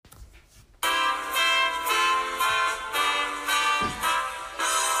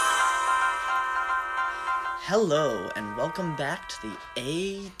Hello, and welcome back to the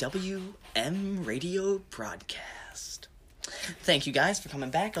AWM radio broadcast. Thank you guys for coming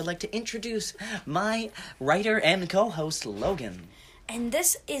back. I'd like to introduce my writer and co-host, Logan. And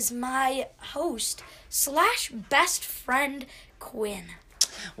this is my host / best friend, Quinn.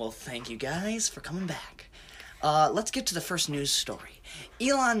 Well, thank you guys for coming back. Let's get to the first news story.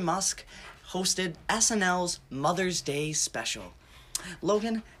 Elon Musk hosted SNL's Mother's Day special.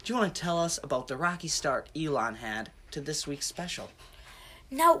 Logan, do you want to tell us about the rocky start Elon had to this week's special?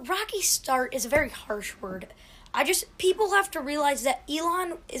 Now, rocky start is a very harsh word. People have to realize that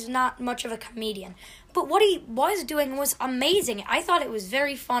Elon is not much of a comedian. But what he was doing was amazing. I thought it was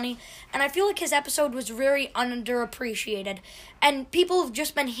very funny, and I feel like his episode was very underappreciated. And people have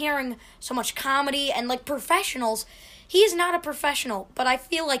just been hearing so much comedy and like professionals. He is not a professional, but I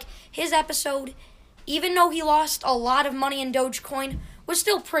feel like his episode, even though he lost a lot of money in Dogecoin, was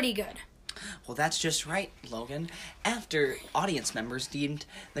still pretty good. Well, that's just right, Logan. After audience members deemed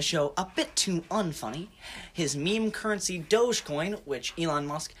the show a bit too unfunny, his meme currency Dogecoin, which Elon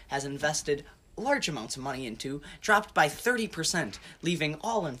Musk has invested large amounts of money into, dropped by 30%, leaving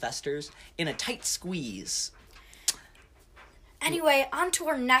all investors in a tight squeeze. Anyway, on to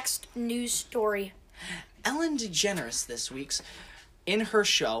our next news story. Ellen DeGeneres this week's in her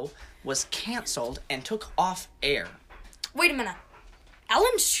show was canceled and took off air. Wait a minute.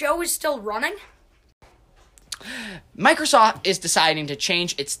 Ellen's show is still running? Microsoft is deciding to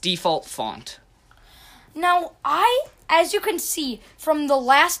change its default font. Now, as you can see from the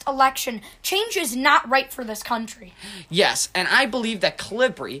last election, change is not right for this country. Yes, and I believe that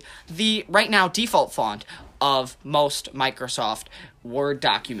Calibri, the right now default font of most Microsoft Word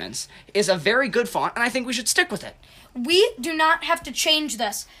documents, is a very good font, and I think we should stick with it. We do not have to change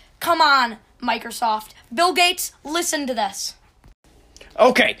this. Come on, Microsoft. Bill Gates, listen to this.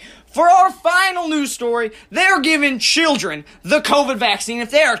 Okay, for our final news story, they're giving children the COVID vaccine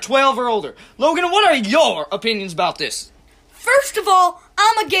if they are 12 or older. Logan, what are your opinions about this? First of all,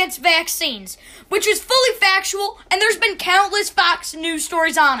 I'm against vaccines, which is fully factual, and there's been countless Fox News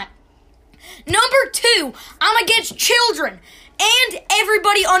stories on it. Number 2, I'm against children and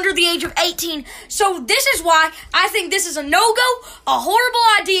everybody under the age of 18. So this is why I think this is a no-go, a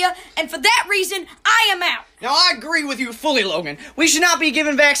horrible idea, and for that reason, I am out. Now, I agree with you fully, Logan. We should not be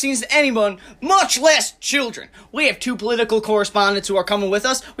giving vaccines to anyone, much less children. We have 2 political correspondents who are coming with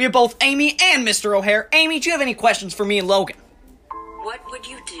us. We have both Amy and Mr. O'Hare. Amy, do you have any questions for me and Logan? What would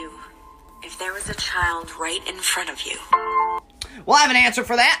you do if there was a child right in front of you? Well, I have an answer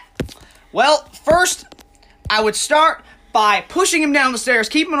for that. Well, first, I would start by pushing him down the stairs,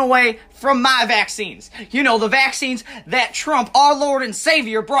 keeping him away from my vaccines. You know, the vaccines that Trump, our Lord and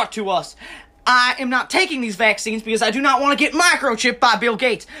Savior, brought to us. I am not taking these vaccines because I do not want to get microchipped by Bill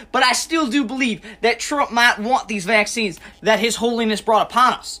Gates, but I still do believe that Trump might want these vaccines that His Holiness brought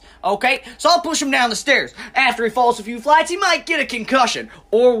upon us. Okay? So I'll push him down the stairs. After he falls a few flights, he might get a concussion.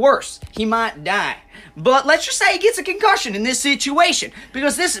 Or worse, he might die. But let's just say he gets a concussion in this situation,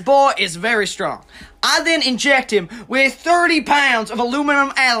 because this boy is very strong. I then inject him with 30 pounds of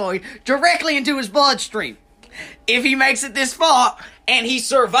aluminum alloy directly into his bloodstream. If he makes it this far, and he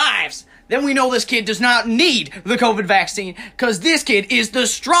survives, then we know this kid does not need the COVID vaccine, because this kid is the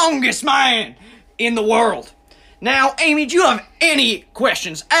strongest man in the world. Now, Amy, do you have any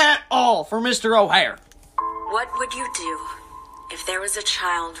questions at all for Mr. O'Hare? What would you do if there was a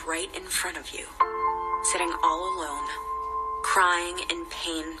child right in front of you, sitting all alone, crying in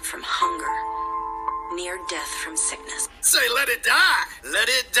pain from hunger, near death from sickness? Say, let it die, let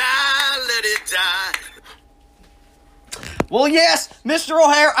it die, let it die. Well, yes, Mr.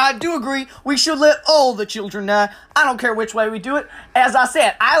 O'Hare, I do agree. We should let all the children die. I don't care which way we do it. As I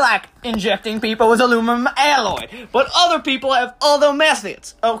said, I like injecting people with aluminum alloy, but other people have other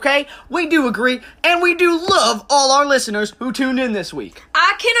methods, okay? We do agree, and we do love all our listeners who tuned in this week.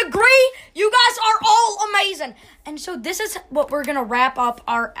 I can agree. You guys are all amazing. And so this is what we're going to wrap up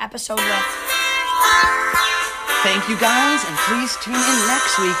our episode with. Thank you guys, and please tune in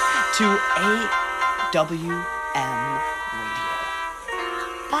next week to AWM Radio.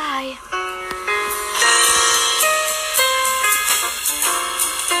 Bye.